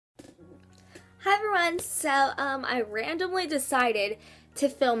Hi everyone, so I randomly decided to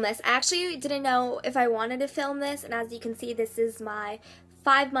film this. I actually didn't know if I wanted to film this, and as you can see, this is my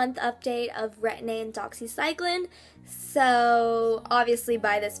 5-month update of Retin A and Doxycycline. So obviously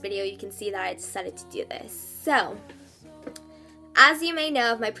by this video you can see that I decided to do this. So as you may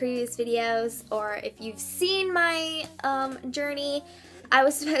know of my previous videos, or if you've seen my journey, I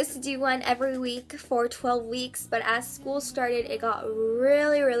was supposed to do one every week for 12 weeks, but as school started, it got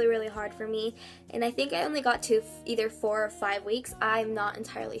really hard for me, and I think I only got to either 4 or 5 weeks. I'm not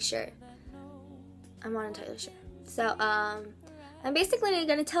entirely sure. So, I'm basically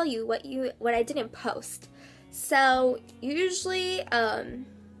going to tell you what I didn't post. So, usually,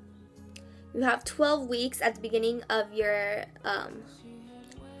 you have 12 weeks at the beginning of your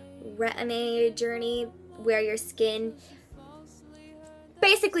Retin A journey, where your skin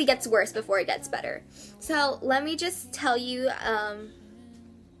basically gets worse before it gets better. So let me just tell you,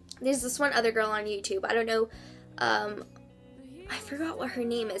 there's this one other girl on YouTube, I don't know, I forgot what her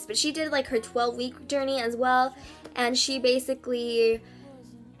name is, but she did like her 12-week journey as well, and she basically,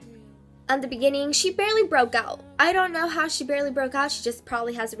 at the beginning, she barely broke out. I don't know how she barely broke out, she just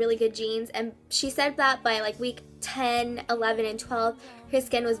probably has really good genes, and she said that by like week 10, 11, and 12, her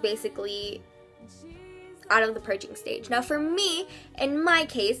skin was basically out of the purging stage. Now for me, in my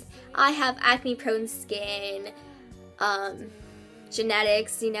case, I have acne-prone skin,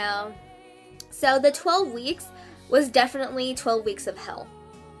 genetics, you know. So the 12 weeks was definitely 12 weeks of hell.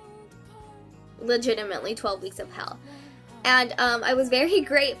 Legitimately 12 weeks of hell. And I was very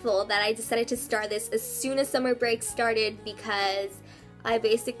grateful that I decided to start this as soon as summer break started, because I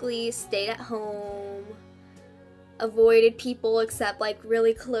basically stayed at home, avoided people except like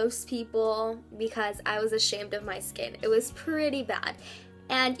really close people, because I was ashamed of my skin. It was pretty bad.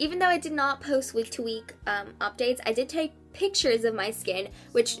 And even though I did not post week-to-week updates, I did take pictures of my skin,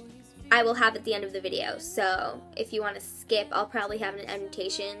 which I will have at the end of the video. So if you want to skip, I'll probably have an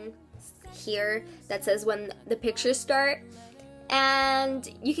annotation here that says when the pictures start, and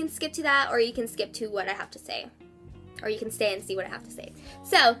you can skip to that, or you can skip to what I have to say, or you can stay and see what I have to say.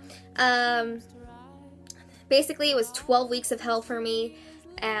 So basically, it was 12 weeks of hell for me,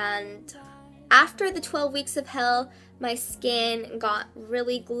 and after the 12 weeks of hell, my skin got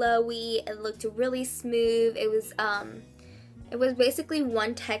really glowy. It looked really smooth. It was basically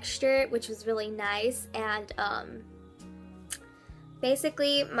one texture, which was really nice, and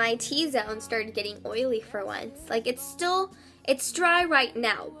basically my T-zone started getting oily for once. Like, it's dry right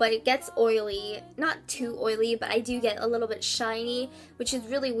now, but it gets oily. Not too oily, but I do get a little bit shiny, which is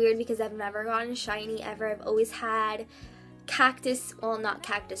really weird because I've never gotten shiny ever. I've always had cactus, well, not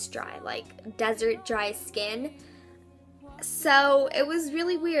cactus dry, like desert dry skin. So it was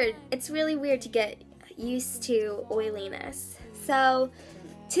really weird. It's really weird to get used to oiliness. So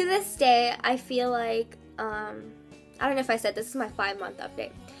to this day, I feel like, I don't know if I said this is my 5-month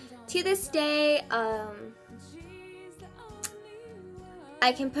update. To this day,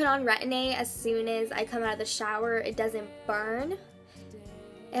 I can put on Retin A as soon as I come out of the shower. It doesn't burn.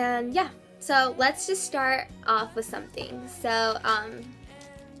 And yeah, so let's just start off with something. So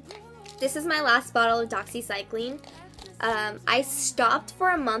this is my last bottle of doxycycline. I stopped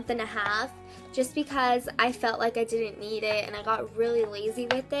for a month and a half just because I felt like I didn't need it, and I got really lazy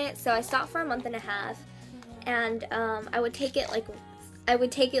with it. So I stopped for a month and a half, and I would take it like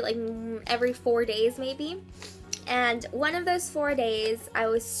every 4 days maybe. And one of those 4 days, I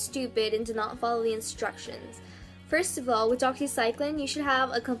was stupid and did not follow the instructions. First of all, with doxycycline, you should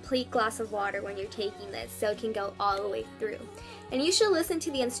have a complete glass of water when you're taking this, so it can go all the way through. And you should listen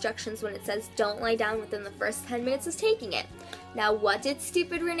to the instructions when it says don't lie down within the first 10 minutes of taking it. Now, what did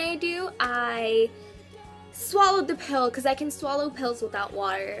stupid Renee do? I swallowed the pill, because I can swallow pills without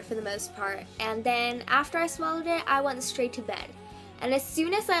water for the most part. And then after I swallowed it, I went straight to bed. And as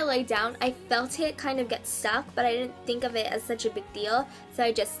soon as I lay down, I felt it kind of get stuck, but I didn't think of it as such a big deal, so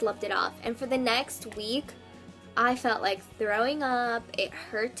I just slept it off. And for the next week, I felt like throwing up. It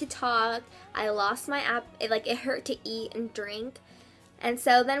hurt to talk. I lost my it hurt to eat and drink. And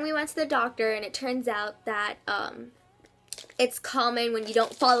so then we went to the doctor, and it turns out that it's common when you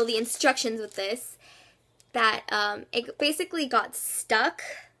don't follow the instructions with this, that it basically got stuck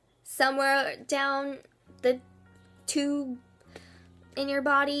somewhere down the tube in your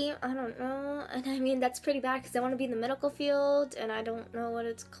body. I don't know, and I mean, that's pretty bad because I want to be in the medical field and I don't know what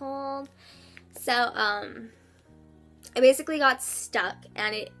it's called. So it basically got stuck,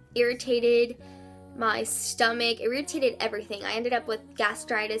 and it irritated my stomach, it irritated everything. I ended up with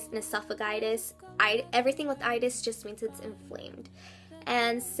gastritis and esophagitis. Everything with itis just means it's inflamed.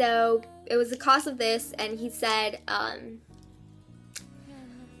 And so it was the cause of this, and he said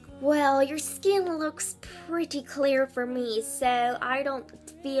Well, your skin looks pretty clear for me, so I don't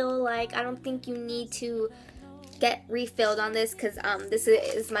think you need to get refilled on this, because this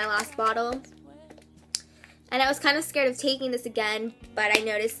is my last bottle. And I was kind of scared of taking this again, but I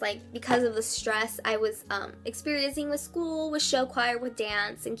noticed, like, because of the stress I was experiencing with school, with show choir, with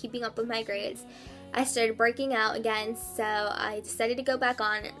dance, and keeping up with my grades, I started breaking out again, so I decided to go back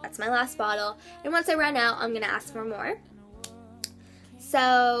on it. That's my last bottle, and once I run out, I'm going to ask for more.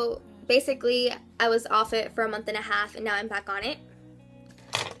 So, basically, I was off it for a month and a half, and now I'm back on it.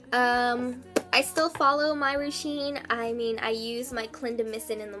 I still follow my routine. I mean, I use my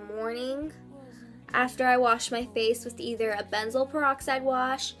clindamycin in the morning after I wash my face with either a benzoyl peroxide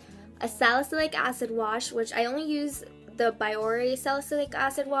wash, a salicylic acid wash, which I only use the Biore salicylic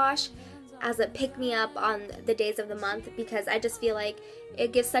acid wash as a pick-me-up on the days of the month, because I just feel like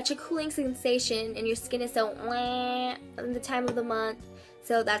it gives such a cooling sensation and your skin is so wah in the time of the month.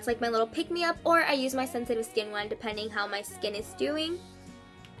 So that's like my little pick-me-up, or I use my sensitive skin one depending how my skin is doing.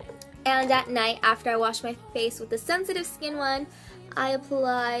 And at night, after I wash my face with the sensitive skin one, I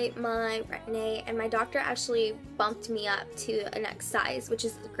apply my Retin A, and my doctor actually bumped me up to a next size, which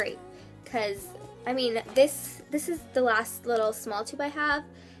is great, because, I mean, this is the last little small tube I have.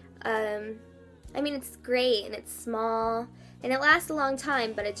 I mean, it's great, and it's small, and it lasts a long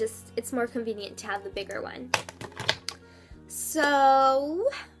time, but it's more convenient to have the bigger one. So,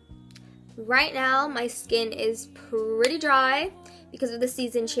 right now, my skin is pretty dry because of the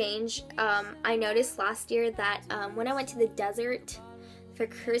season change. I noticed last year that when I went to the desert for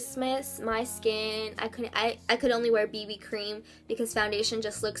Christmas, my skin, I could only wear BB cream because foundation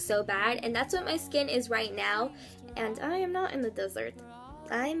just looks so bad, and that's what my skin is right now. And I am not in the desert.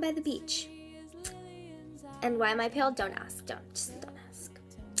 I am by the beach. And why am I pale? Don't ask. Just don't ask.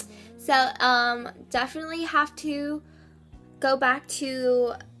 So definitely have to go back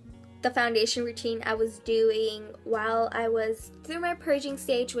to the foundation routine I was doing while I was through my purging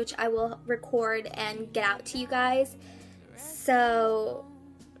stage, which I will record and get out to you guys. So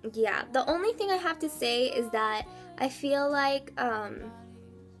yeah, the only thing I have to say is that I feel like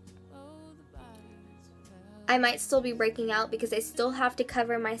I might still be breaking out because I still have to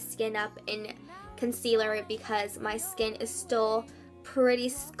cover my skin up in concealer because my skin is still pretty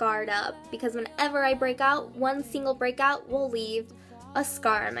scarred up, because whenever I break out, one single breakout will leave a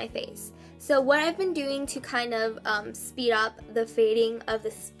scar on my face. So what I've been doing to kind of speed up the fading of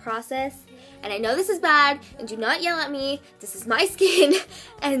this process, and I know this is bad, and do not yell at me, this is my skin,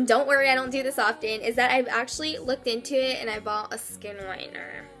 and don't worry, I don't do this often, is that I've actually looked into it and I bought a skin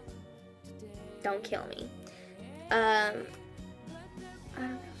whitener. Don't kill me. I don't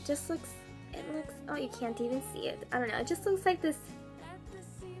know, it looks, oh, you can't even see it. I don't know, it just looks like this.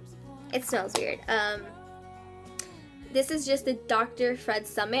 It smells weird. This is just the Dr. Fred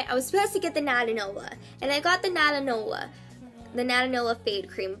Summit. I was supposed to get the Natanola, and I got the Natanola Fade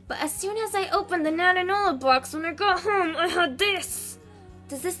Cream. But as soon as I opened the Natanola box when I got home, I had this.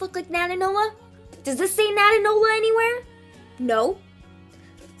 Does this look like Natanola? Does this say Natanola anywhere? No.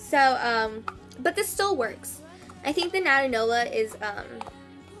 So, but this still works. I think the Natanola is,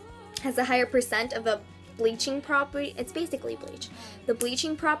 has a higher percent of the bleaching property. It's basically bleach. The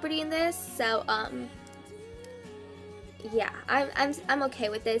bleaching property in this, so yeah, I'm okay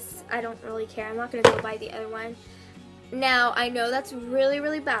with this. I don't really care. I'm not gonna go buy the other one. Now, I know that's really,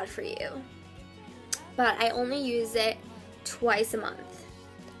 really bad for you, but I only use it twice a month.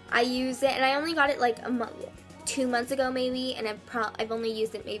 I use it, and I only got it like 2 months ago maybe, and I've only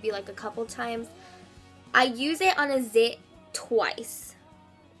used it maybe like a couple times. I use it on a zit twice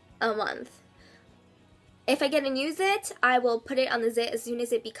a month. If I get to use it, I will put it on the zit as soon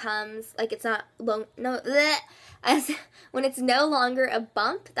as it becomes, like, it's not long, no, bleh, when it's no longer a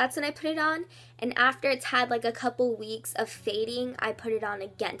bump, that's when I put it on. And after it's had like a couple weeks of fading, I put it on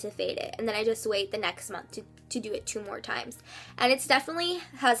again to fade it. And then I just wait the next month to do it 2 more times. And it's definitely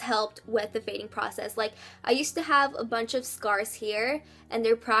has helped with the fading process. Like, I used to have a bunch of scars here, and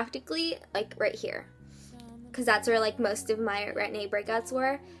they're practically, like, right here, because that's where, like, most of my Retin A breakouts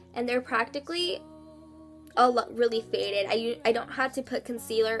were. And they're practically really faded. I don't have to put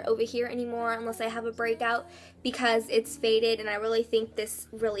concealer over here anymore unless I have a breakout because it's faded, and I really think this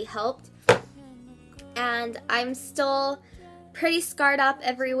really helped. And I'm still pretty scarred up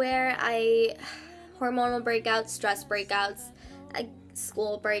everywhere. Hormonal breakouts, stress breakouts,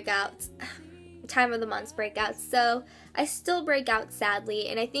 school breakouts, time of the month breakouts. So I still break out sadly,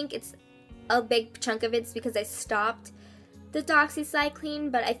 and I think it's a big chunk of it's because I stopped the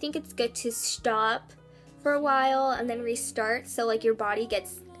doxycycline, but I think it's good to stop for a while and then restart, so like your body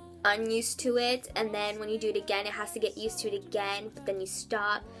gets unused to it, and then when you do it again it has to get used to it again, but then you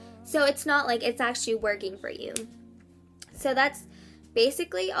stop. So it's not like it's actually working for you. So that's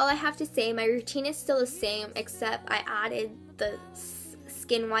basically all I have to say. My routine is still the same, except I added the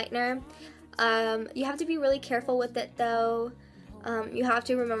skin whitener. You have to be really careful with it though. You have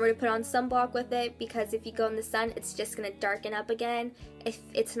to remember to put on sunblock with it, because if you go in the sun, it's just going to darken up again if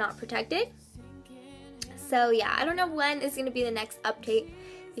it's not protected. So yeah, I don't know when is going to be the next update,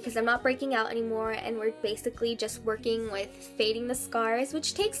 because I'm not breaking out anymore, and we're basically just working with fading the scars,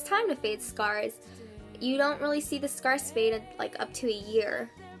 which takes time to fade scars. You don't really see the scars fade in like up to a year.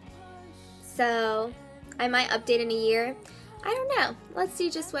 So I might update in a year. I don't know. Let's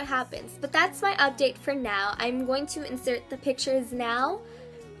see just what happens. But that's my update for now. I'm going to insert the pictures now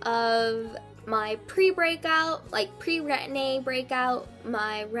of my pre-breakout, like pre-Retin A breakout,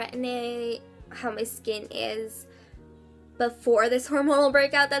 my Retin A, how my skin is before this hormonal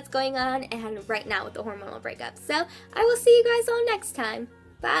breakout that's going on, and right now with the hormonal breakup. So I will see you guys all next time.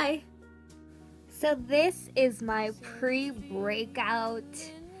 Bye. So this is my pre-breakout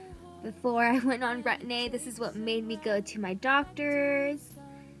before I went on Retin A. This is what made me go to my doctors.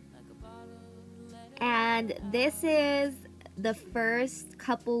 And this is the first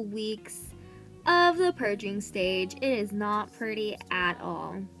couple weeks of the purging stage. It is not pretty at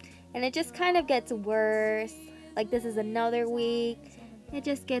all. And it just kind of gets worse. Like this is another week. It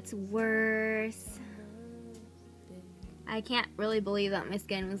just gets worse. I can't really believe that my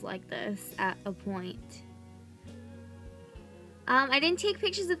skin was like this at a point. I didn't take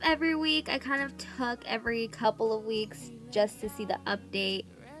pictures of every week. I kind of took every couple of weeks just to see the update.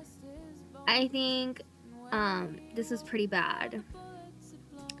 I think this was pretty bad.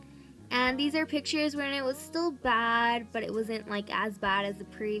 And these are pictures when it was still bad, but it wasn't like as bad as the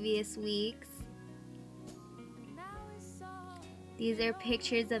previous weeks. These are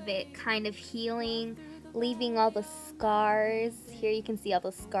pictures of it kind of healing, leaving all the scars. Here you can see all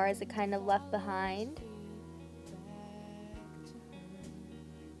the scars it kind of left behind.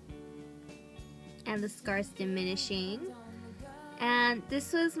 And the scars diminishing. And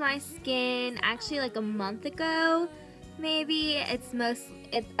this was my skin actually like a month ago, maybe.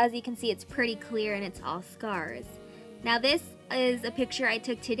 As you can see, it's pretty clear and it's all scars. Now this is a picture I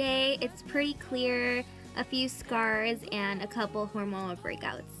took today. It's pretty clear, a few scars and a couple hormonal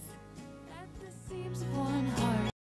breakouts.